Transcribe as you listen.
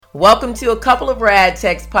Welcome to a couple of Rad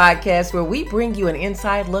Techs podcast where we bring you an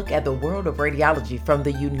inside look at the world of radiology from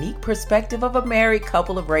the unique perspective of a married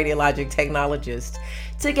couple of radiologic technologists.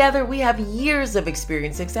 Together, we have years of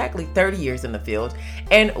experience, exactly 30 years in the field,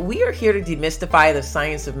 and we are here to demystify the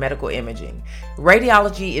science of medical imaging.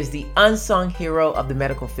 Radiology is the unsung hero of the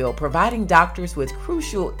medical field, providing doctors with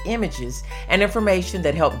crucial images and information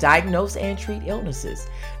that help diagnose and treat illnesses.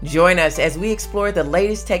 Join us as we explore the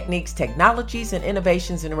latest techniques, technologies, and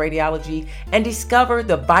innovations in radiology and discover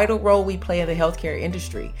the vital role we play in the healthcare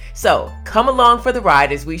industry. So come along for the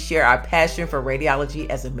ride as we share our passion for radiology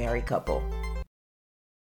as a married couple.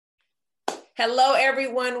 Hello,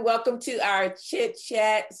 everyone. Welcome to our Chit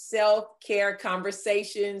Chat self-care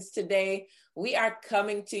conversations today. We are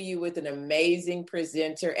coming to you with an amazing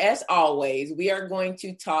presenter. As always, we are going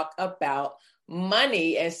to talk about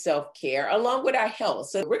money and self-care along with our health.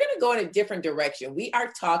 So we're going to go in a different direction. We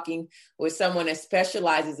are talking with someone that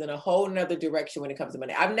specializes in a whole nother direction when it comes to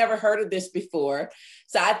money. I've never heard of this before.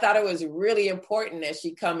 So I thought it was really important that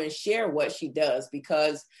she come and share what she does,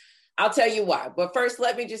 because I'll tell you why. But first,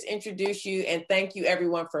 let me just introduce you and thank you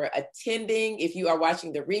everyone for attending. If you are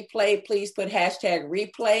watching the replay, please put hashtag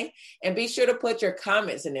replay and be sure to put your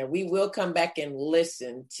comments in there. We will come back and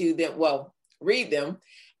listen to them. Well, read them.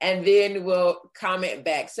 And then we'll comment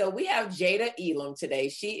back. So we have Jada Elam today.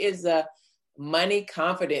 She is a money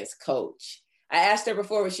confidence coach. I asked her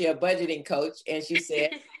before, was she a budgeting coach? And she said,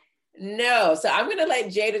 no. So I'm going to let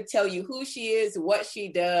Jada tell you who she is, what she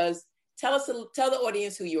does. Tell the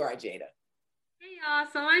audience who you are, Jada. Hey, y'all.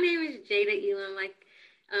 So my name is Jada Elam, like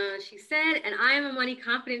she said, and I am a money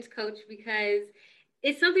confidence coach because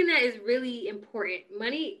it's something that is really important.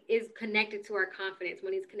 Money is connected to our confidence.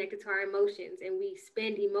 Money is connected to our emotions, and we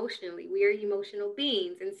spend emotionally. We are emotional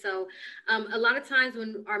beings. And so a lot of times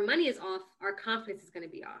when our money is off, our confidence is going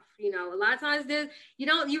to be off. You know, a lot of times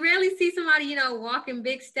you rarely see somebody, walking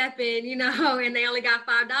big stepping, and they only got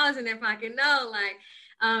 $5 in their pocket. No,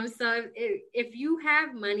 so if you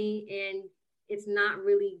have money and it's not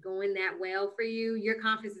really going that well for you, your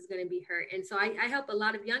confidence is going to be hurt. And so I help a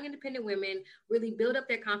lot of young independent women really build up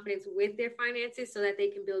their confidence with their finances so that they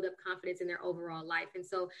can build up confidence in their overall life. And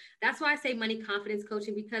so that's why I say money confidence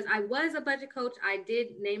coaching, because I was a budget coach. I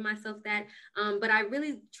did name myself that, but I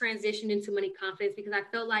really transitioned into money confidence because I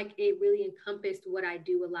felt like it really encompassed what I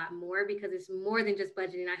do a lot more, because it's more than just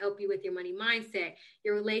budgeting. I help you with your money mindset,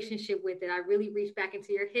 your relationship with it. I really reach back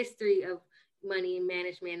into your history of money and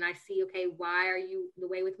management, and I see, okay, why are you the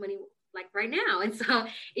way with money like right now? And so,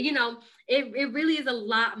 it really is a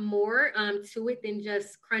lot more to it than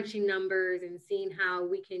just crunching numbers and seeing how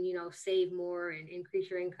we can, save more and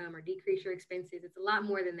increase your income or decrease your expenses. It's a lot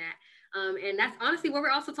more than that. And that's honestly what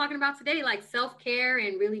we're also talking about today, like self-care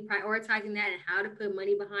and really prioritizing that and how to put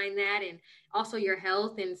money behind that, and also your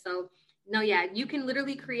health. And so, you can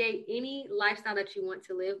literally create any lifestyle that you want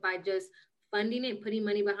to live by just funding it, putting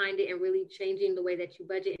money behind it, and really changing the way that you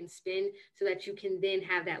budget and spend so that you can then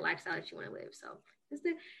have that lifestyle that you want to live. So just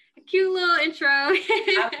a cute little intro.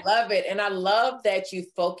 I love it. And I love that you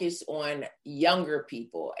focus on younger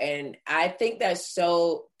people. And I think that's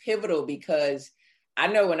so pivotal, because I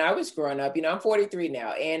know when I was growing up, I'm 43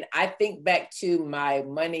 now, and I think back to my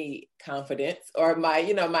money confidence or my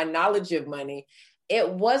knowledge of money. It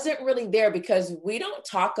wasn't really there because we don't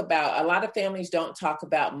talk about, a lot of families don't talk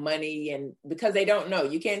about money, and because they don't know.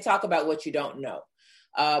 You can't talk about what you don't know.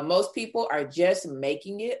 Most people are just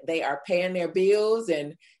making it. They are paying their bills,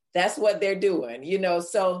 and that's what they're doing,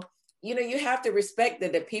 So, you have to respect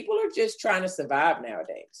that the people are just trying to survive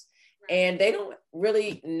nowadays. Right. And they don't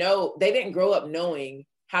really know, they didn't grow up knowing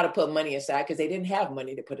how to put money aside because they didn't have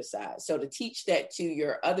money to put aside. So to teach that to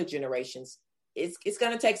your other generations, it's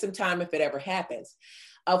going to take some time if it ever happens.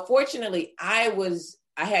 Fortunately, I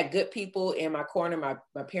had good people in my corner.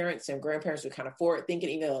 My parents and grandparents were kind of forward thinking,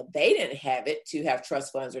 even though they didn't have it to have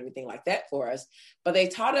trust funds or anything like that for us. But they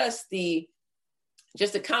taught us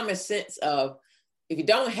just the common sense of, if you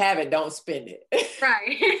don't have it, don't spend it.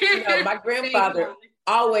 Right. My grandfather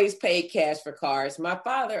always paid cash for cars. My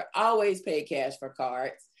father always paid cash for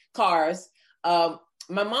cars.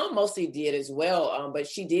 My mom mostly did as well. But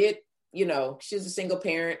she did, she's a single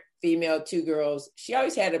parent, female, 2 girls. She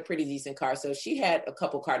always had a pretty decent car. So she had a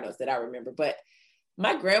couple car notes that I remember. But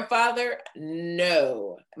my grandfather,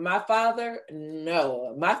 no. My father,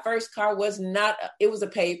 no. My first car was not, it was a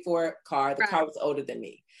paid for car. The car was older than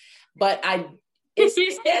me. But it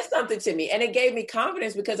said something to me, and it gave me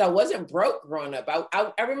confidence because I wasn't broke growing up.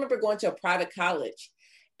 I remember going to a private college,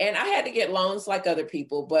 and I had to get loans like other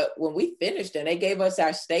people. But when we finished and they gave us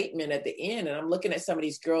our statement at the end, and I'm looking at some of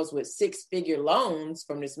these girls with 6-figure loans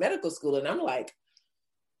from this medical school, and I'm like,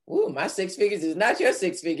 ooh, my six figures is not your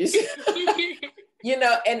six figures.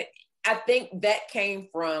 And I think that came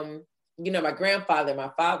from, my grandfather,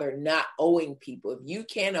 my father not owing people. If you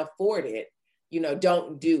can't afford it,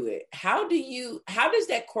 don't do it. How does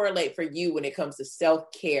that correlate for you when it comes to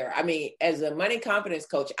self-care? I mean, as a money confidence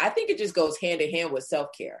coach, I think it just goes hand in hand with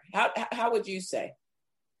self-care. How would you say?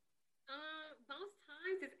 Most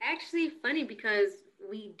times it's actually funny because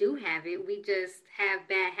we do have it. We just have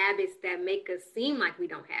bad habits that make us seem like we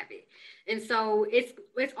don't have it. And so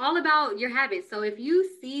it's all about your habits. So if you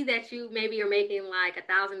see that you maybe are making like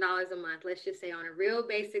 $1,000 a month, let's just say on a real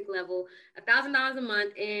basic level, $1,000 a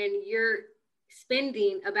month, and you're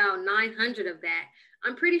spending about 900 of that,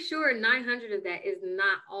 I'm pretty sure 900 of that is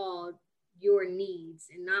not all your needs,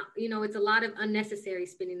 and not, it's a lot of unnecessary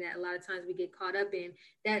spending that a lot of times we get caught up in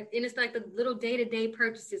that. And it's like the little day-to-day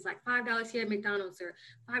purchases, like $5 here at McDonald's or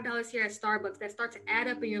 $5 here at Starbucks, that start to add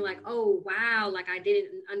up, and you're like, oh wow, like I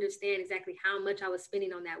didn't understand exactly how much I was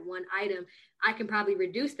spending on that one item. I can probably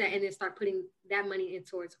reduce that and then start putting that money in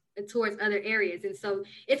towards other areas. And so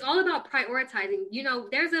it's all about prioritizing.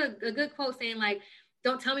 There's a good quote saying like,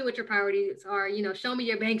 don't tell me what your priorities are, show me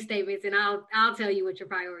your bank statements and I'll tell you what your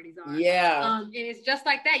priorities are. Yeah. And it's just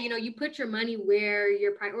like that, you put your money where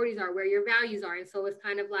your priorities are, where your values are. And so it's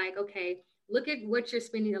kind of like, okay, look at what you're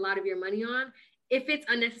spending a lot of your money on. If it's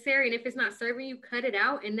unnecessary and if it's not serving you, cut it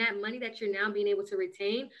out. And that money that you're now being able to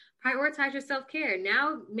retain, prioritize your self-care.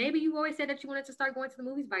 Now, maybe you always said that you wanted to start going to the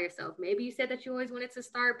movies by yourself. Maybe you said that you always wanted to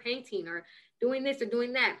start painting or doing this or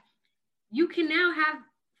doing that. You can now have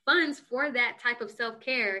funds for that type of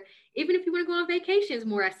self-care. Even if you want to go on vacations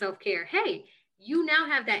more as self-care, hey, you now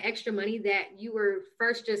have that extra money that you were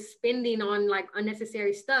first just spending on like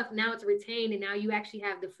unnecessary stuff. Now it's retained, and now you actually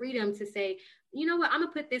have the freedom to say, you know what, I'm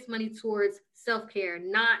gonna put this money towards self-care,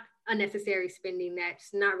 not unnecessary spending that's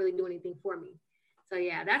not really doing anything for me. So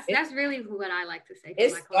yeah, that's really what I like to say.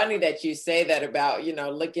 It's funny that you say that about,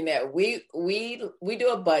 looking at, we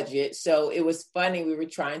do a budget. So it was funny. We were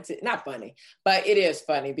trying to, not funny, but it is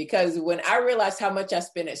funny because when I realized how much I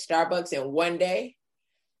spent at Starbucks in one day,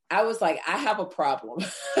 I was like, I have a problem.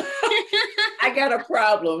 I got a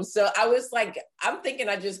problem. So I was like, I'm thinking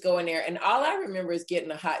I just go in there and all I remember is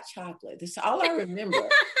getting a hot chocolate. That's all I remember.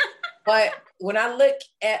 But when I look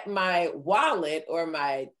at my wallet or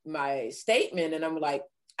my statement and I'm like,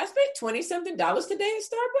 I spent 20 something dollars today at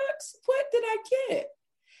Starbucks. What did I get?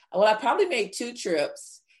 Well, I probably made 2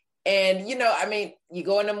 trips. And, you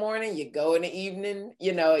go in the morning, you go in the evening,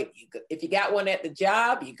 if you got one at the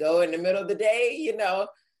job, you go in the middle of the day,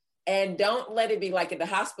 and don't let it be like at the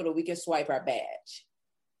hospital, we can swipe our badge.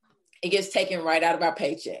 It gets taken right out of our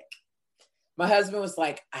paycheck. My husband was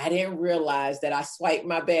like, I didn't realize that I swiped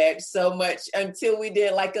my badge so much until we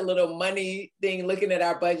did like a little money thing, looking at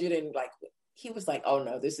our budget. And like, he was like, oh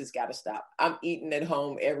no, this has got to stop. I'm eating at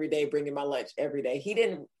home every day, bringing my lunch every day.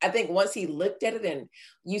 I think once he looked at it and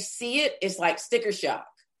you see it, it's like sticker shock.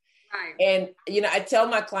 Right. And, I tell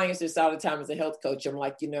my clients this all the time as a health coach. I'm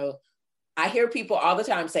like, I hear people all the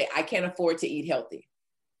time say, I can't afford to eat healthy.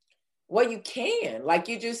 Well, you can, like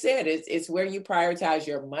you just said, it's where you prioritize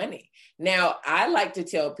your money. Now, I like to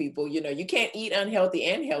tell people, you can't eat unhealthy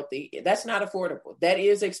and healthy. That's not affordable. That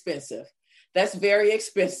is expensive. That's very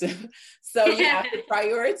expensive. So you have to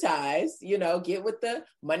prioritize, get with the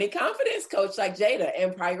money confidence coach like Jada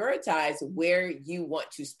and prioritize where you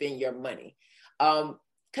want to spend your money.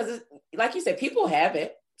 Because like you said, people have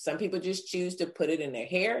it. Some people just choose to put it in their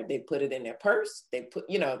hair. They put it in their purse. They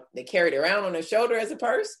they carry it around on their shoulder as a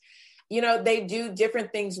purse. They do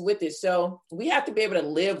different things with it. So we have to be able to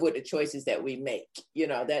live with the choices that we make.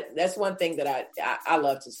 That's one thing that I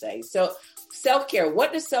love to say. So self-care,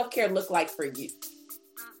 what does self-care look like for you?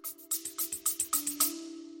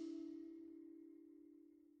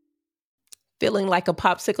 Feeling like a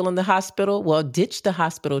popsicle in the hospital? Well, ditch the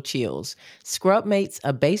hospital chills. Scrubmates,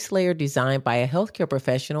 a base layer designed by a healthcare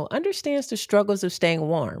professional, understands the struggles of staying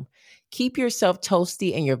warm. Keep yourself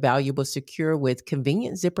toasty and your valuables secure with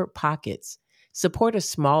convenient zippered pockets. Support a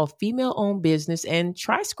small female-owned business and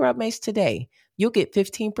try Scrubmates today. You'll get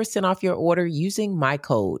 15% off your order using my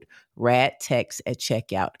code, RADTEX at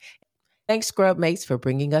checkout. Thanks, Scrubmates, for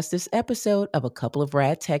bringing us this episode of A Couple of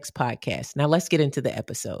Rad Techs podcast. Now let's get into the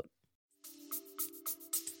episode.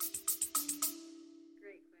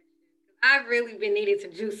 I've really been needing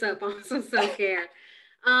to juice up on some self-care.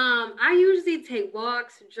 I usually take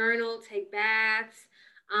walks, journal, take baths,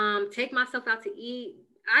 take myself out to eat.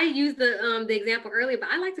 I used the example earlier, but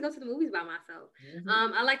I like to go to the movies by myself. Mm-hmm.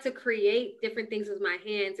 I like to create different things with my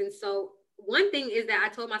hands. And so one thing is that I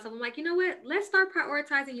told myself, I'm like, you know what? Let's start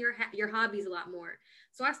prioritizing your hobbies a lot more.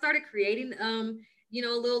 So I started creating you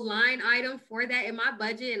know, a little line item for that in my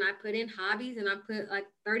budget, and I put in hobbies and I put like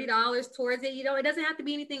 $30 towards it. You know, it doesn't have to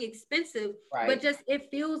be anything expensive, but just it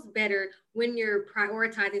feels better when you're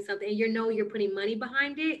prioritizing something and you know you're putting money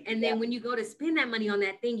behind it. And then when you go to spend that money on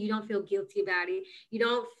that thing, you don't feel guilty about it. You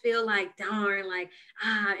don't feel like, darn, like,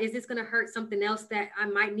 is this going to hurt something else that I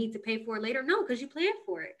might need to pay for later? No, because you planned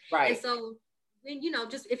for it. Right. And so, you know,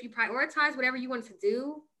 just if you prioritize whatever you want to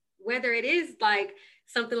do, whether it is like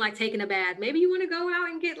something like taking a bath, maybe you want to go out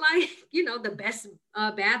and get like, you know, the best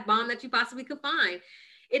bath bomb that you possibly could find.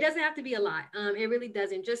 It doesn't have to be a lot. It really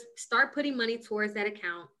doesn't. Just start putting money towards that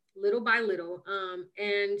account little by little,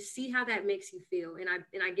 and see how that makes you feel. And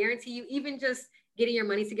I guarantee you, even just getting your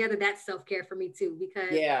money together, that's self-care for me too,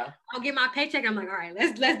 because I'll get my paycheck. I'm like, all right,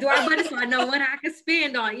 let's do our budget so I know what I can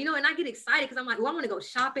spend on, you know, and I get excited because I'm like, oh, I want to go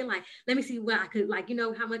shopping. Like, let me see what I could, like, you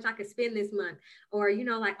know, how much I could spend this month, or, you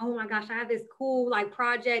know, like, oh my gosh, I have this cool like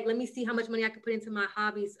project. Let me see how much money I could put into my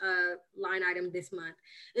hobbies line item this month.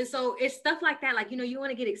 And so it's stuff like that. Like, you know, you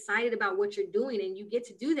want to get excited about what you're doing, and you get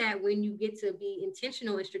to do that when you get to be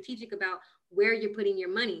intentional and strategic about where you're putting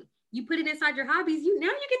your money. You put it inside your hobbies, now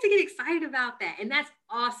you get to get excited about that. And that's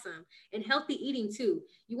awesome. And healthy eating too.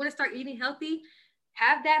 You want to start eating healthy,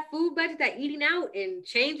 have that food budget, that eating out, and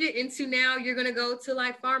change it into, now you're going to go to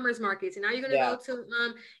like farmers markets. And now you're going to go to,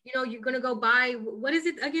 you know, you're going to go buy, what is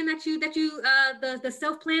it again that you the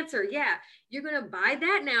self-planter. Yeah. You're going to buy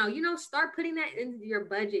that now, you know, start putting that into your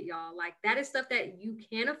budget, y'all. Like, that is stuff that you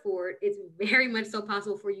can afford. It's very much so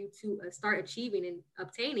possible for you to start achieving and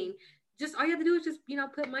obtaining. Just all you have to do is just, you know,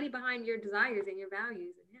 put money behind your desires and your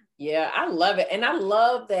values. Yeah, I love it. And I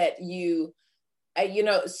love that you, you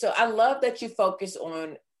know, so I love that you focus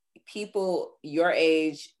on people your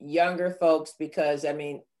age, younger folks, because I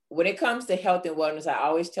mean, when it comes to health and wellness, I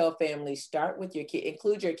always tell families, start with your kid,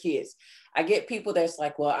 include your kids. I get people that's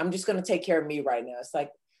like, well, I'm just going to take care of me right now. It's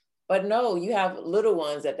like, but no, you have little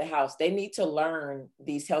ones at the house. They need to learn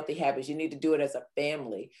these healthy habits. You need to do it as a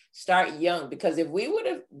family. Start young, because if we would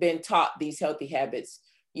have been taught these healthy habits,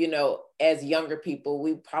 you know, as younger people,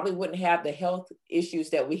 we probably wouldn't have the health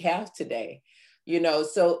issues that we have today, you know.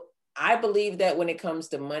 So I believe that when it comes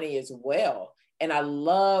to money as well. And I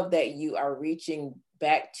love that you are reaching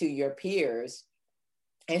back to your peers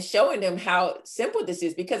and showing them how simple this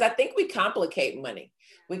is, because I think we complicate money.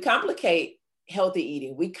 We complicate healthy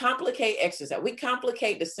eating. We complicate exercise. We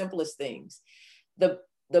complicate the simplest things. The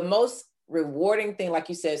most rewarding thing, like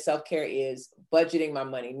you said, self-care, is budgeting my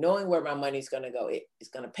money, knowing where my money is going to go. It's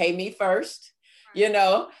going to pay me first, you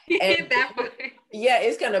know, and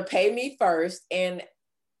it's going to pay me first. And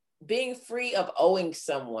being free of owing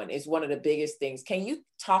someone is one of the biggest things. Can you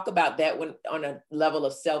talk about that when on a level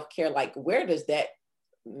of self-care? Like, where does that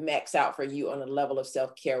max out for you on a level of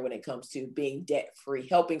self-care when it comes to being debt-free,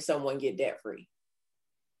 helping someone get debt-free?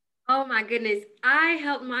 Oh my goodness. I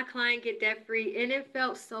helped my client get debt-free, and it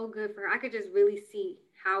felt so good for her. I could just really see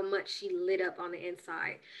how much she lit up on the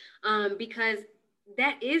inside, because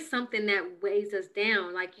that is something that weighs us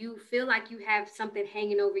down. Like, you feel like you have something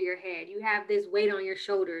hanging over your head. You have this weight on your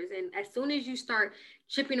shoulders. And as soon as you start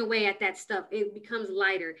chipping away at that stuff, it becomes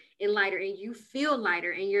lighter and lighter, and you feel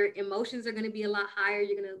lighter, and your emotions are going to be a lot higher.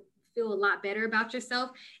 You're going to feel a lot better about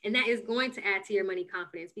yourself. And that is going to add to your money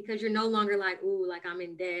confidence, because you're no longer like, ooh, like I'm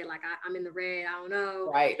in debt. Like I'm in the red. I don't know.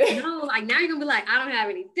 Right. No, like now you're going to be like, I don't have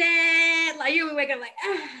any debt. Like you're going to wake up like,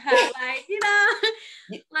 like, you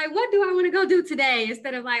know, like, what do I want to go do today?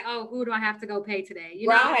 Instead of like, oh, who do I have to go pay today? You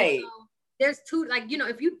know, right. So there's two, like, you know,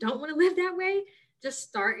 if you don't want to live that way, just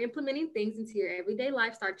start implementing things into your everyday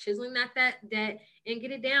life, start chiseling that debt and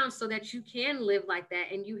get it down so that you can live like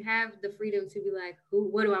that. And you have the freedom to be like,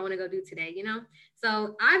 what do I want to go do today? You know?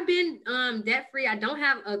 So I've been debt-free. I don't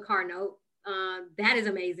have a car note. That is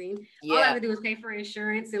amazing. Yeah. All I have to do is pay for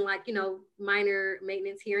insurance and, like, you know, minor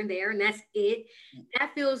maintenance here and there. And that's it.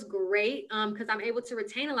 That feels great. Cause I'm able to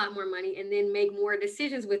retain a lot more money and then make more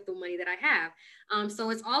decisions with the money that I have. So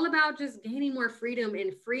it's all about just gaining more freedom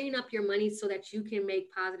and freeing up your money so that you can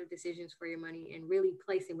make positive decisions for your money and really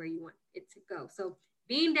place it where you want it to go. So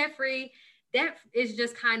being debt-free, debt is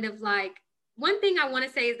just kind of like, one thing I want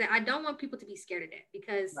to say is that I don't want people to be scared of debt,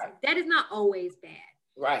 because debt is not always bad.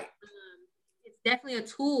 Right. It's definitely a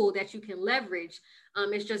tool that you can leverage.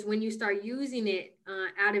 It's just when you start using it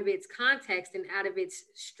out of its context and out of its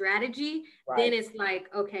strategy, then it's like,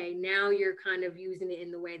 okay, now you're kind of using it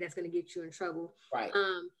in the way that's going to get you in trouble. Right.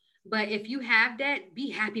 But if you have debt,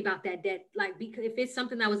 be happy about that debt. Like, because if it's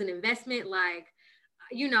something that was an investment, like,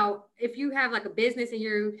 you know, if you have like a business and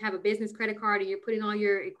you have a business credit card and you're putting all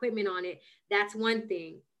your equipment on it, that's one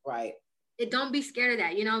thing. Right. don't be scared of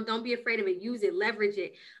that. Don't be afraid of it. Use it, leverage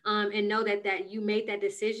it, and know that you made that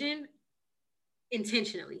decision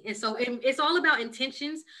intentionally. And so it's all about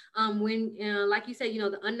intentions. When, like you said,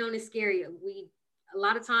 the unknown is scary. A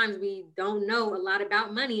lot of times we don't know a lot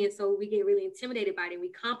about money. And so we get really intimidated by it, and we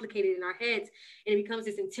complicate it in our heads, and it becomes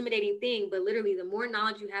this intimidating thing. But literally, the more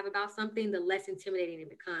knowledge you have about something, the less intimidating it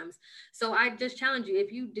becomes. So I just challenge you, if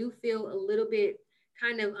you do feel a little bit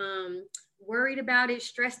kind of worried about it,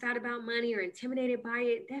 stressed out about money, or intimidated by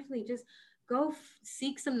it, definitely just go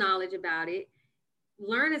seek some knowledge about it,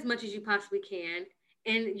 learn as much as you possibly can,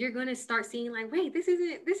 and you're going to start seeing like, wait, this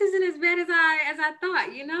isn't as bad as I thought.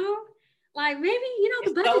 Like maybe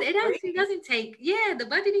the budget, so it actually doesn't take, the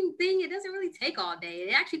budgeting thing, it doesn't really take all day.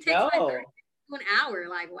 It actually takes like 30 minutes to an hour.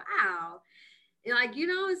 Like, wow. Like,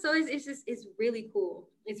 so it's really cool.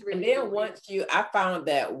 It's really and then cool. I found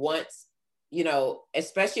that once,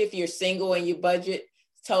 especially if you're single and you budget,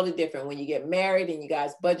 it's totally different. When you get married and you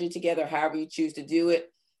guys budget together, however you choose to do it,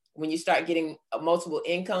 when you start getting multiple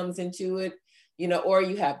incomes into it, or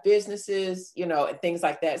you have businesses, and things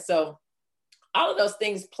like that. So all of those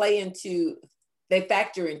things they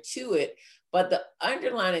factor into it. But the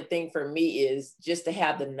underlying thing for me is just to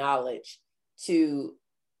have the knowledge to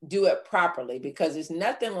do it properly, because it's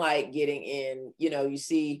nothing like getting in, you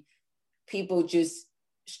see people just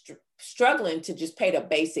struggling to just pay the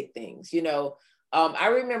basic things, I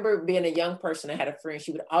remember being a young person, I had a friend,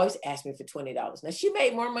 she would always ask me for $20. Now she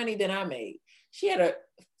made more money than I made. She had a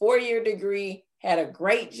 4-year degree, had a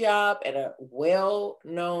great job at a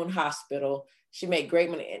well-known hospital. She made great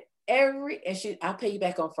money, and I'll pay you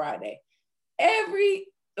back on Friday. It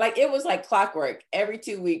was like clockwork. Every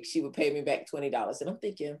 2 weeks, she would pay me back $20. And I'm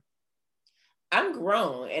thinking, I'm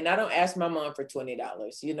grown and I don't ask my mom for $20.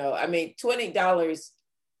 $20,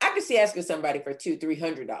 I could see asking somebody for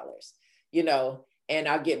 $200-$300, and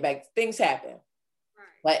I'll get back. Things happen.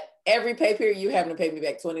 Right. But every pay period, you having to pay me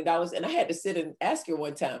back $20. And I had to sit and ask her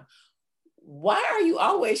one time, why are you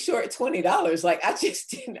always short $20? Like, I just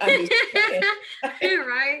didn't understand.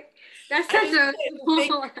 Right. That's such a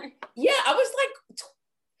yeah, I was like,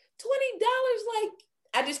 $20, like,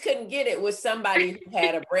 I just couldn't get it with somebody who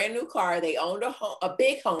had a brand new car. They owned a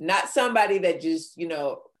big home, not somebody that just,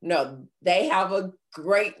 no, they have a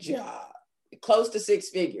great job, close to 6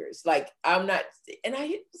 figures. Like, I'm not, and I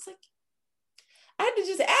was like, I had to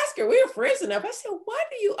just ask her. We were friends enough. I said, why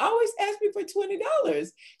do you always ask me for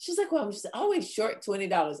 $20? She's like, well, I'm just always short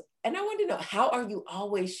 $20. And I wanted to know, how are you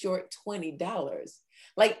always short $20?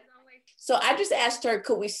 Like, so I just asked her,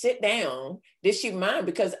 could we sit down? Did she mind?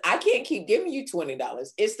 Because I can't keep giving you $20.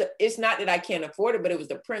 It's not that I can't afford it, but it was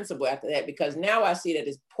the principle after that, because now I see that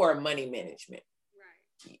it's poor money management.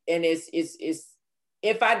 Right. And it's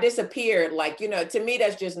if I disappeared, like, to me,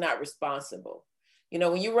 that's just not responsible.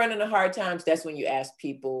 When you run into hard times, that's when you ask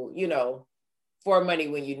people, for money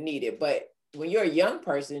when you need it. But when you're a young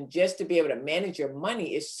person, just to be able to manage your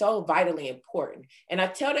money is so vitally important. And I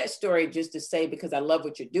tell that story just to say, because I love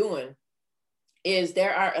what you're doing, is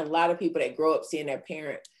there are a lot of people that grow up seeing their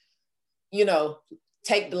parent,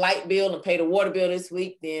 take the light bill and pay the water bill this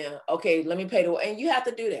week. Then, okay, let me pay and you have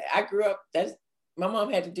to do that. I grew up, my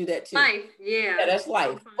mom had to do that too. Life, yeah, that's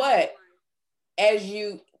life. But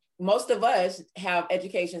most of us have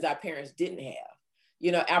educations our parents didn't have,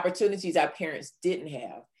 opportunities our parents didn't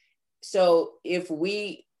have. So if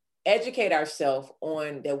we educate ourselves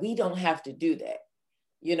on that, we don't have to do that,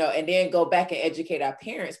 and then go back and educate our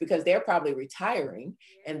parents, because they're probably retiring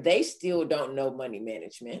and they still don't know money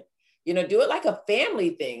management. Do it like a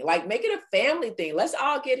family thing, like make it a family thing. Let's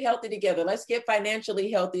all get healthy together. Let's get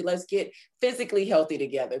financially healthy. Let's get physically healthy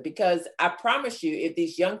together, because I promise you, if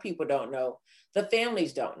these young people don't know, the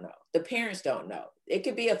families don't know, the parents don't know. It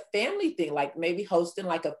could be a family thing, like maybe hosting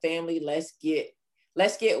like a family, let's get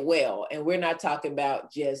well. And we're not talking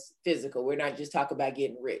about just physical. We're not just talking about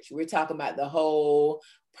getting rich. We're talking about the whole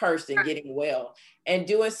person getting well, and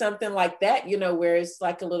doing something like that, where it's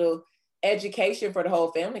like a little education for the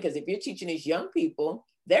whole family. Because if you're teaching these young people,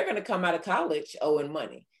 they're going to come out of college owing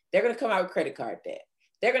money. They're going to come out with credit card debt.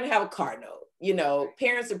 They're going to have a car note.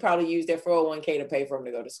 Parents would probably use their 401k to pay for them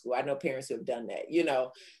to go to school. I know parents who have done that.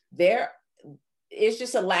 It's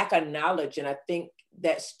just a lack of knowledge. And I think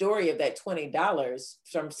that story of that $20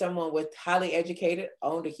 from someone with highly educated,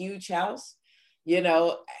 owned a huge house, had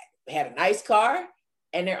a nice car,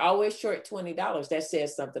 and they're always short $20. That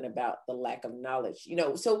says something about the lack of knowledge.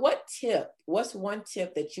 So what's one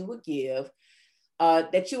tip that you would give,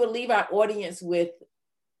 that you would leave our audience with,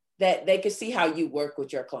 that they could see how you work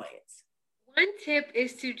with your clients? One tip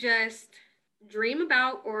is to just dream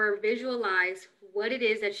about or visualize what it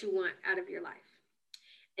is that you want out of your life.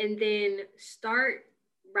 and then start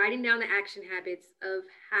writing down the action habits of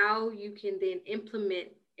how you can then implement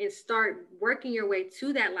and start working your way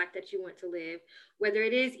to that life that you want to live, whether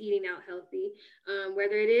it is eating out healthy,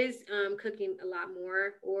 whether it is cooking a lot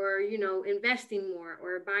more, or, investing more,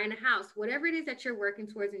 or buying a house, whatever it is that you're working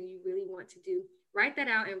towards and you really want to do. Write that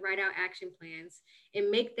out and write out action plans and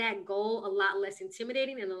make that goal a lot less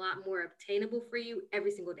intimidating and a lot more obtainable for you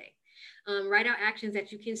every single day. Write out actions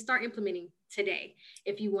that you can start implementing today.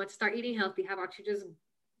 If you want to start eating healthy, how about you just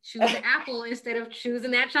choose the apple instead of choosing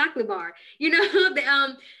that chocolate bar?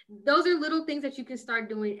 Those are little things that you can start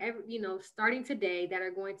doing starting today, that are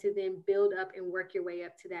going to then build up and work your way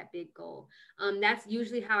up to that big goal. That's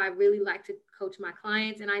usually how I really like to coach my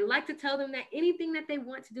clients. And I like to tell them that anything that they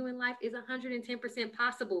want to do in life is 110%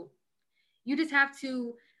 possible. You just have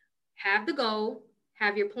to have the goal,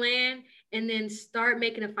 have your plan, and then start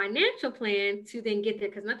making a financial plan to then get there.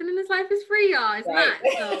 Because nothing in this life is free, y'all. It's right.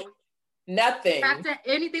 Not. So nothing.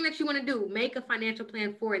 Anything that you want to do, make a financial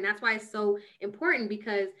plan for it. And that's why it's so important,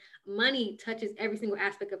 because money touches every single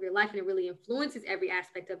aspect of your life, and it really influences every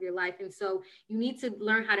aspect of your life. And so you need to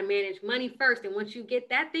learn how to manage money first. And once you get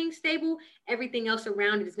that thing stable, everything else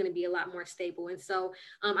around it is going to be a lot more stable. And so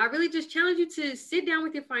I really just challenge you to sit down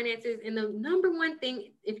with your finances. And the number one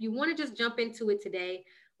thing, if you want to just jump into it today,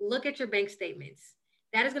 look at your bank statements.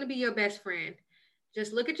 That is going to be your best friend.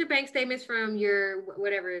 Just look at your bank statements from your,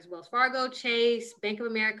 whatever is Wells Fargo, Chase, Bank of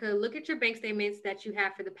America. Look at your bank statements that you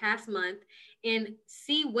have for the past month and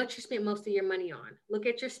see what you spent most of your money on. Look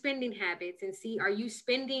at your spending habits and see, are you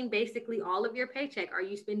spending basically all of your paycheck? Are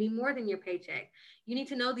you spending more than your paycheck? You need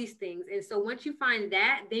to know these things. And so once you find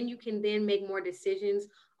that, then you can then make more decisions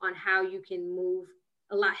on how you can move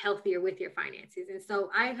a lot healthier with your finances. And so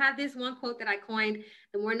I have this one quote that I coined: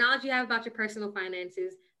 the more knowledge you have about your personal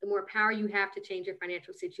finances, the more power you have to change your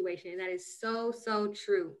financial situation. And that is so, so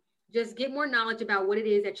true. Just get more knowledge about what it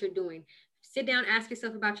is that you're doing. Sit down, ask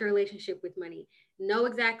yourself about your relationship with money. Know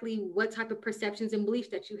exactly what type of perceptions and beliefs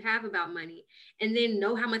that you have about money. And then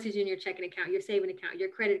know how much is in your checking account, your saving account, your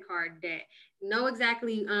credit card debt. Know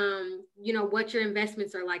exactly, what your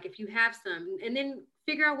investments are like, if you have some. And then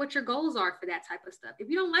figure out what your goals are for that type of stuff. If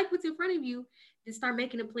you don't like what's in front of you, then start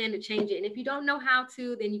making a plan to change it. And if you don't know how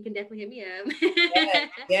to, then you can definitely hit me up.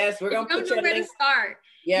 Yes, we're going to put your link. Where to start.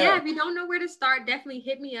 Yeah, if you don't know where to start, definitely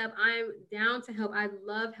hit me up. I'm down to help. I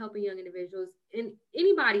love helping young individuals and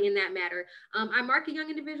anybody in that matter. I market young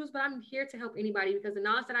individuals, but I'm here to help anybody, because the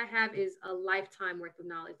knowledge that I have is a lifetime worth of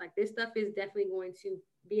knowledge. Like, this stuff is definitely going to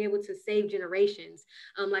be able to save generations,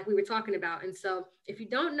 like we were talking about. And so if you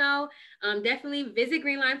don't know, definitely visit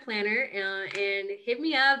Greenline Planner and hit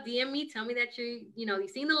me up, DM me, tell me that you've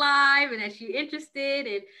seen the live and that you're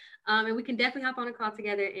interested, and we can definitely hop on a call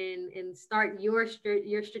together and start your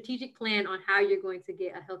strategic plan on how you're going to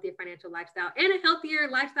get a healthier financial lifestyle and a healthier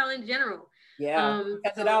lifestyle in general. Yeah,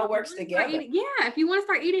 because it all works together. If you want to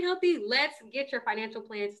start eating healthy, let's get your financial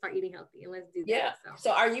plan to start eating healthy, and let's do that. Yeah.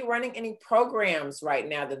 So are you running any programs right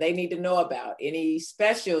now that they need to know about? Any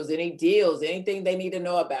specials, any deals, anything they need to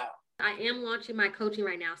know about? I am launching my coaching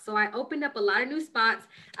right now. So I opened up a lot of new spots.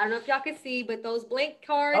 I don't know if y'all can see, but those blank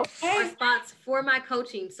cards are spots for my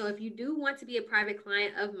coaching. So if you do want to be a private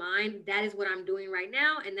client of mine, that is what I'm doing right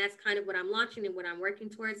now. And that's kind of what I'm launching and what I'm working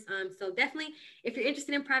towards. So definitely, if you're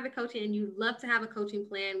interested in private coaching and you love to have a coaching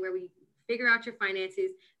plan where we figure out your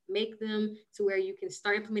finances, make them to where you can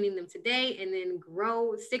start implementing them today, and then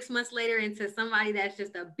grow 6 months later into somebody that's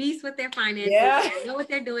just a beast with their finances. Yeah. They know what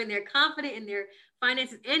they're doing. They're confident in their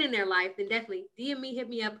finances and in their life. Then definitely DM me, hit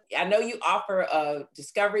me up. I know you offer a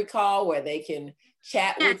discovery call where they can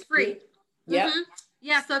chat with you. It's free. Yep. Mm-hmm.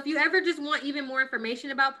 Yeah. So if you ever just want even more information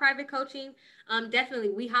about private coaching, definitely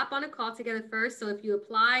we hop on a call together first. So if you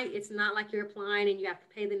apply, it's not like you're applying and you have to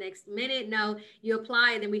pay the next minute. No, you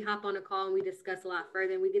apply and then we hop on a call and we discuss a lot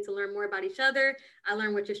further, and we get to learn more about each other. I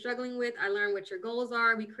learn what you're struggling with. I learn what your goals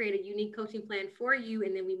are. We create a unique coaching plan for you,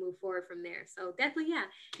 and then we move forward from there. So definitely, yeah,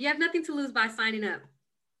 you have nothing to lose by signing up.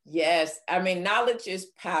 Yes. I mean, knowledge is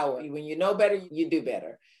power. When you know better, you do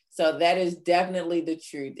better. So that is definitely the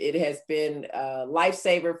truth. It has been a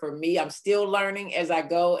lifesaver for me. I'm still learning as I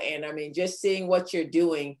go. And I mean, just seeing what you're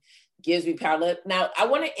doing gives me power. Now, I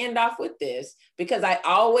want to end off with this because I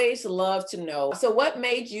always love to know. So what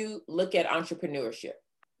made you look at entrepreneurship?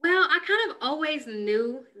 Well, I kind of always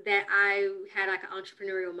knew that I had like an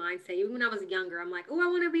entrepreneurial mindset. Even when I was younger, I'm like, oh, I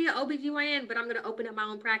want to be an OBGYN, but I'm going to open up my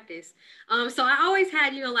own practice. So I always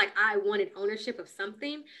had, like I wanted ownership of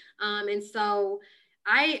something. And so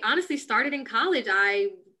I honestly started in college. I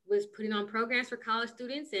was putting on programs for college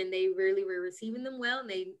students, and they really were receiving them well. And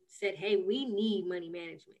they said, hey, we need money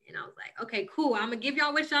management. And I was like, okay, cool. I'm gonna give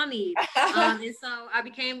y'all what y'all need. And so I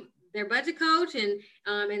became their budget coach, and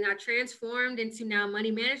I transformed into now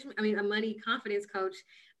a money confidence coach,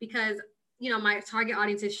 because, my target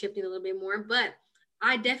audience is shifting a little bit more. But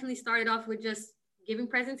I definitely started off with just giving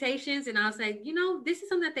presentations, and I was like, this is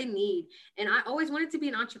something that they need. And I always wanted to be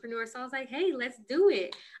an entrepreneur. So I was like, hey, let's do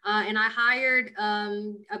it. And I hired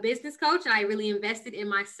a business coach, and I really invested in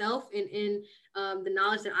myself and in the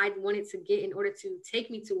knowledge that I wanted to get in order to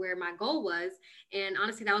take me to where my goal was. And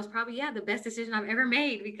honestly, that was probably, the best decision I've ever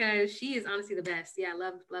made, because she is honestly the best. Yeah, I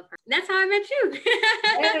love her. That's how I met you.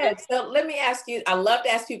 Yeah. So let me ask you, I love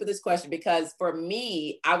to ask people this question, because for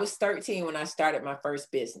me, I was 13 when I started my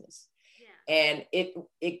first business. And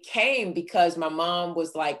it came because my mom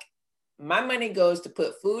was like, my money goes to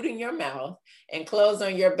put food in your mouth and clothes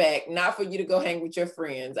on your back, not for you to go hang with your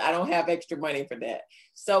friends. I don't have extra money for that.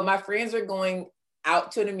 So my friends were going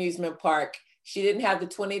out to an amusement park. She didn't have the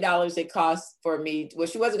 $20 it cost for me. Well,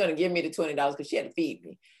 she wasn't going to give me the $20 because she had to feed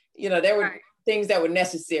me. There were things that were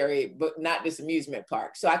necessary, but not this amusement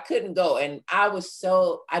park. So I couldn't go. And I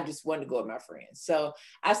just wanted to go with my friends. So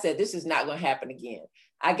I said, this is not going to happen again.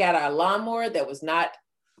 I got a lawnmower that was not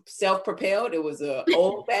self-propelled. It was an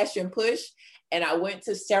old-fashioned push. And I went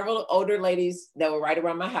to several older ladies that were right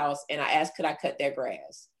around my house, and I asked, could I cut their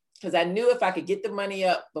grass? Because I knew if I could get the money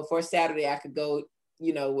up before Saturday, I could go,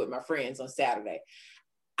 with my friends on Saturday.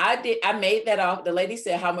 I made that off. The lady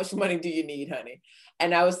said, how much money do you need, honey?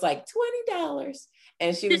 And I was like, $20.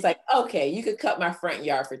 And she was like, okay, you could cut my front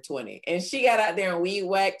yard for 20. And she got out there and weed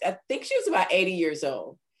whacked. I think she was about 80 years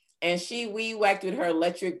old. And she weed whacked with her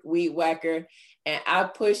electric weed whacker. And I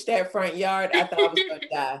pushed that front yard. I thought I was going to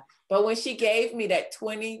die. But when she gave me that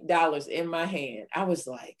 $20 in my hand, I was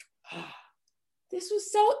like, this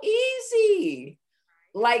was so easy.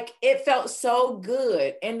 Like, it felt so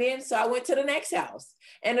good. And then, so I went to the next house.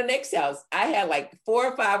 And the next house, I had like 4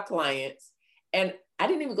 or 5 clients. And I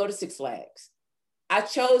didn't even go to Six Flags. I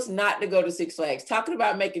chose not to go to Six Flags. Talking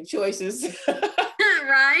about making choices.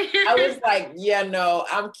 Right. I was like, yeah, no,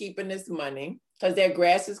 I'm keeping this money, because their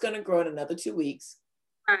grass is going to grow in another 2 weeks.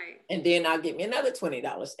 Right. And then I'll get me another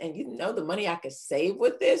 $20. And the money I could save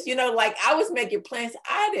with this, like I was making plans.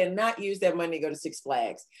 I did not use that money to go to Six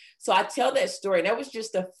Flags. So I tell that story. And that was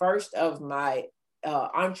just the first of my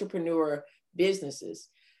entrepreneur businesses.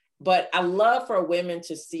 But I love for women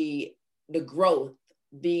to see the growth,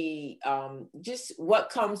 just what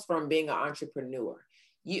comes from being an entrepreneur.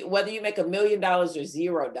 Whether you make $1 million or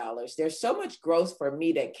 $0, there's so much growth for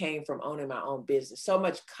me that came from owning my own business, so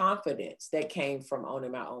much confidence that came from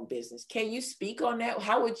owning my own business. Can you speak on that?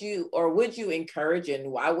 How would you encourage,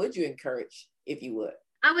 and why would you encourage, if you would?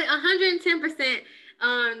 I would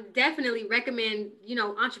 110% definitely recommend,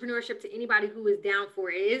 entrepreneurship to anybody who is down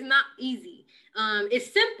for it. It is not easy.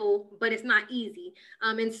 It's simple, but it's not easy.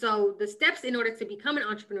 And so the steps in order to become an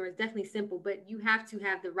entrepreneur is definitely simple, but you have to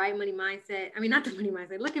have the right money mindset. I mean, not the money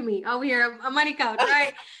mindset. Look at me over here, a money coach,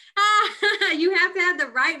 right? You have to have the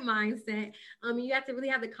right mindset. You have to really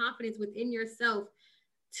have the confidence within yourself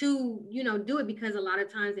to, do it, because a lot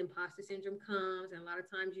of times imposter syndrome comes, and a lot of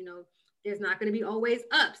times, there's not going to be always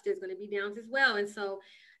ups. There's going to be downs as well. And so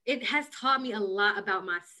it has taught me a lot about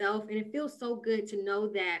myself. And it feels so good to know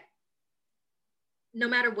that no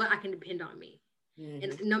matter what, I can depend on me. Mm-hmm.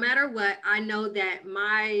 And no matter what, I know that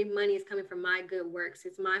my money is coming from my good works.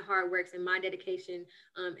 It's my hard works and my dedication.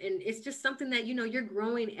 And it's just something that, you're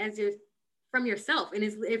growing from yourself. And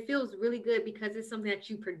it feels really good because it's something that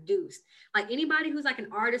you produced. Like anybody who's like an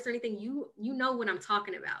artist or anything, you know what I'm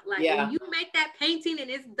talking about. Like when you make that painting and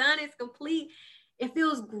it's done, it's complete, it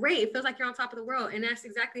feels great. It feels like you're on top of the world. And that's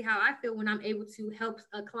exactly how I feel when I'm able to help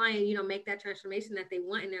a client, make that transformation that they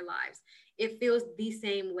want in their lives. It feels the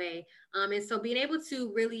same way. And so being able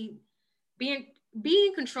to really be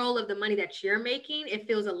in control of the money that you're making, it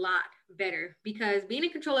feels a lot better, because being in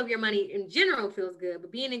control of your money in general feels good,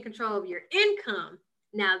 but being in control of your income,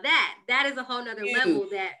 now that is a whole nother level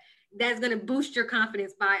that's going to boost your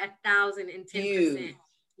confidence by 1,010%.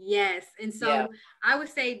 Yes. And so I would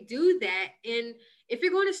say do that. And if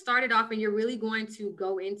you're going to start it off and you're really going to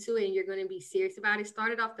go into it and you're going to be serious about it,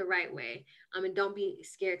 start it off the right way. And don't be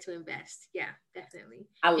scared to invest. Yeah, definitely.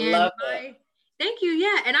 I love that. Thank you.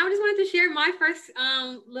 Yeah. And I just wanted to share my first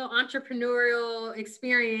little entrepreneurial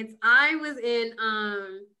experience. I was in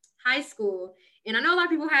high school, and I know a lot of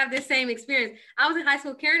people have this same experience. I was in high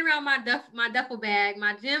school carrying around my duffel bag,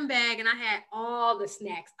 my gym bag, and I had all the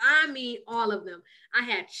snacks. I mean, all of them. I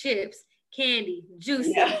had chips, candy, juice,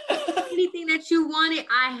 anything that you wanted,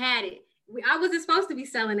 I had it. I wasn't supposed to be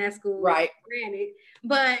selling at school, right? Granted,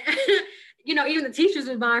 but even the teachers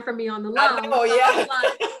were buying from me on the low. I know, so yeah. I was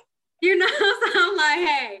like, so I'm like,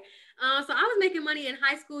 hey. So I was making money in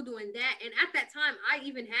high school doing that, and at that time, I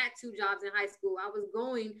even had 2 jobs in high school. I was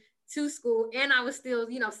going to school, and I was still,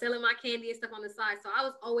 selling my candy and stuff on the side. So I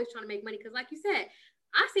was always trying to make money because, like you said,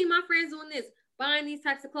 I see my friends doing this, buying these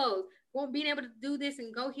types of clothes, being able to do this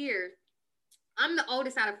and go here. I'm the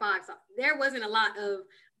oldest out of 5, so there wasn't a lot of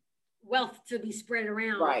wealth to be spread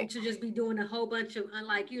around, right, and to just be doing a whole bunch of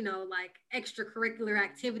like extracurricular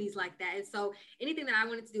activities like that. And so anything that I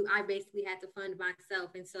wanted to do, I basically had to fund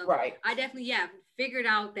myself. And so right. I definitely figured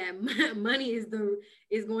out that money is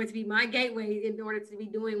going to be my gateway in order to be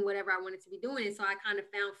doing whatever I wanted to be doing. And so I kind of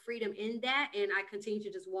found freedom in that, and I continue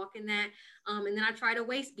to just walk in that. And then I tried a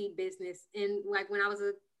waist bead business, and like when I was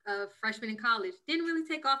a freshman in college, didn't really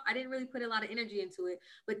take off. I didn't really put a lot of energy into it,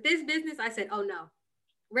 but this business, I said, oh no,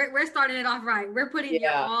 we're starting it off right. We're putting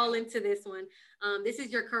your all into this one. This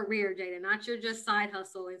is your career, Jada, not your just side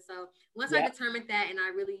hustle. And so once I determined that, and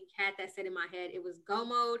I really had that set in my head, it was go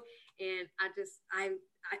mode. And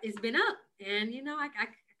it's been up, and I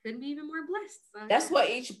couldn't be even more blessed. So, that's what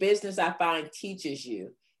each business I find teaches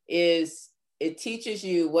you. Is it teaches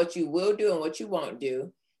you what you will do and what you won't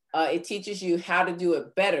do. It teaches you how to do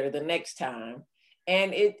it better the next time,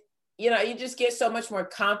 and you just get so much more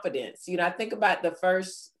confidence. I think about the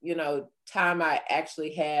first, time I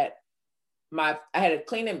actually had I had a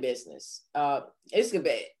cleaning business. It's good.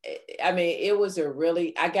 It was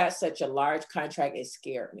I got such a large contract. It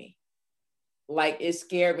scared me. It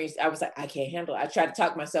scared me. I was like, I can't handle it. I tried to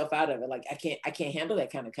talk myself out of it. Like, I can't handle that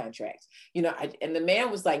kind of contract. And the man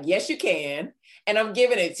was like, yes, you can. And I'm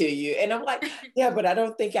giving it to you. And I'm like, yeah, but I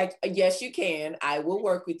don't think yes, you can. I will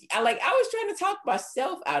work with you. I was trying to talk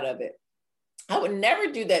myself out of it. I would never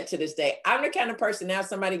do that to this day. I'm the kind of person now,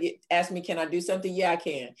 somebody asks me, can I do something? Yeah, I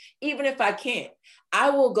can. Even if I can't, I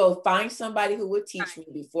will go find somebody who will teach me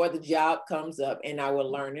before the job comes up, and I will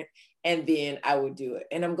learn it. And then I would do it.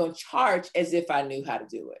 And I'm going to charge as if I knew how to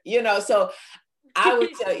do it, so I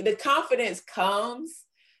would tell you, the confidence comes,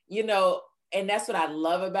 and that's what I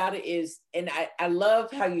love about it is, and I love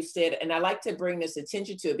how you said, and I like to bring this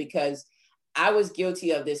attention to it because I was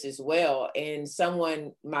guilty of this as well. And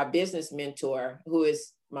my business mentor, who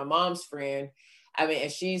is my mom's friend,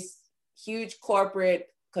 and she's huge corporate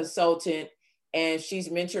consultant, and she's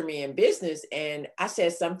mentoring me in business. And I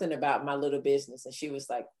said something about my little business, and she was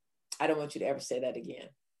like, I don't want you to ever say that again.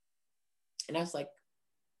 And I was like,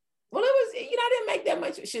 well, it was, I didn't make that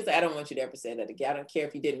much. She's like, I don't want you to ever say that again. I don't care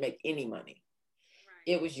if you didn't make any money.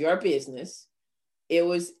 Right. It was your business. It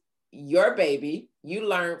was your baby. You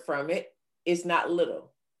learned from it. It's not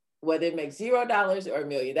little, whether it makes $0 or $1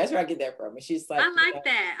 million. That's where I get that from. And she's like, I like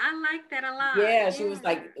that a lot. Yeah. She was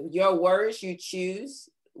like, your words you choose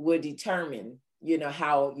would determine,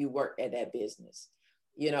 how you work at that business,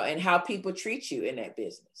 and how people treat you in that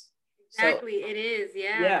business. Exactly. So, it is.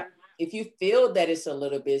 Yeah. Yeah. If you feel that it's a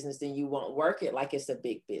little business, then you won't work it like it's a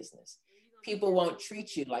big business. People won't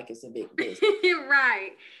treat you like it's a big business.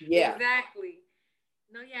 Right. Yeah. Exactly.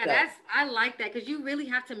 No, yeah, I like that, because you really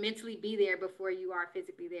have to mentally be there before you are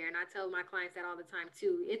physically there. And I tell my clients that all the time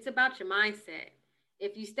too. It's about your mindset.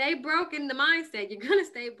 If you stay broke in the mindset, you're going to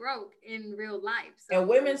stay broke in real life. So. And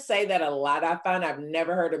women say that a lot. I find I've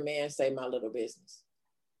never heard a man say my little business.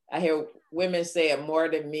 I hear women say it more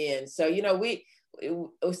than men. So,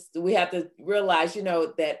 we have to realize,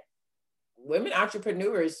 that women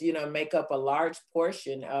entrepreneurs, make up a large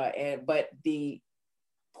portion, but the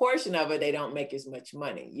portion of it, they don't make as much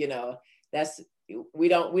money. We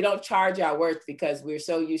don't charge our worth because we're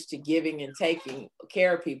so used to giving and taking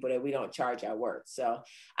care of people that we don't charge our worth. So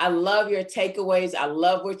I love your takeaways. I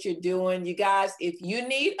love what you're doing. You guys, if you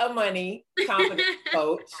need a money confidence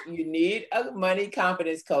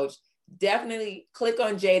coach, definitely click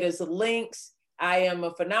on Jada's links. I am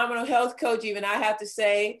a phenomenal health coach. Even I have to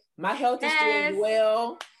say, my health is doing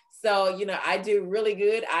well. So, I do really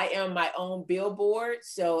good. I am my own billboard.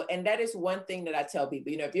 So, and that is one thing that I tell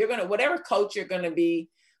people, if you're whatever coach you're going to be,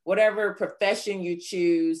 whatever profession you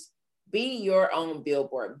choose, be your own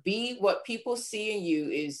billboard. Be what people see in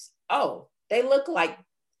you is, oh, they look like,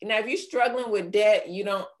 now, if you're struggling with debt,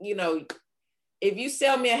 if you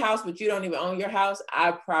sell me a house, but you don't even own your house,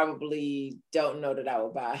 I probably don't know that I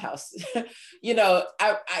would buy a house.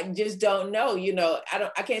 I just don't know,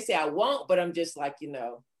 I can't say I won't, but I'm just like,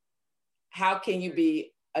 how can you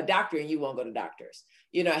be a doctor and you won't go to doctors?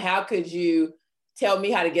 How could you tell me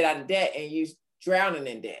how to get out of debt and you drowning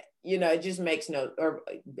in debt? It just makes or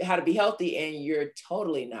how to be healthy and you're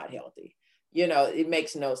totally not healthy. It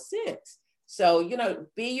makes no sense. So,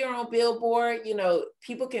 be your own billboard.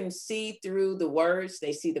 People can see through the words.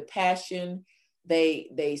 They see the passion. They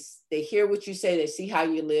hear what you say. They see how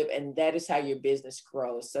you live. And that is how your business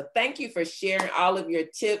grows. So thank you for sharing all of your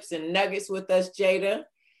tips and nuggets with us, Jada.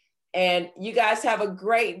 And you guys have a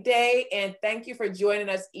great day. And thank you for joining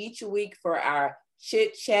us each week for our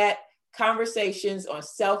chit chat conversations on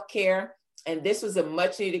self-care. And this was a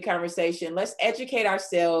much needed conversation. Let's educate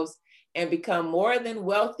ourselves and become more than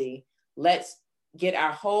wealthy. Let's get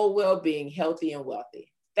our whole well-being healthy and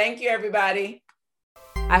wealthy. Thank you, everybody.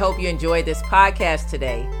 I hope you enjoyed this podcast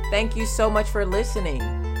today. Thank you so much for listening.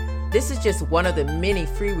 This is just one of the many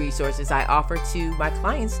free resources I offer to my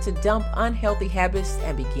clients to dump unhealthy habits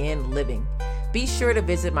and begin living. Be sure to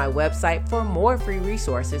visit my website for more free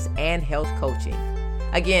resources and health coaching.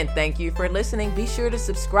 Again, thank you for listening. Be sure to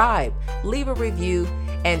subscribe, leave a review,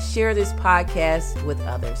 and share this podcast with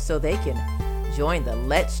others so they can join the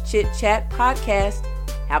Let's Chit Chat podcast.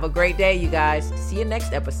 Have a great day, you guys. See you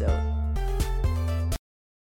next episode.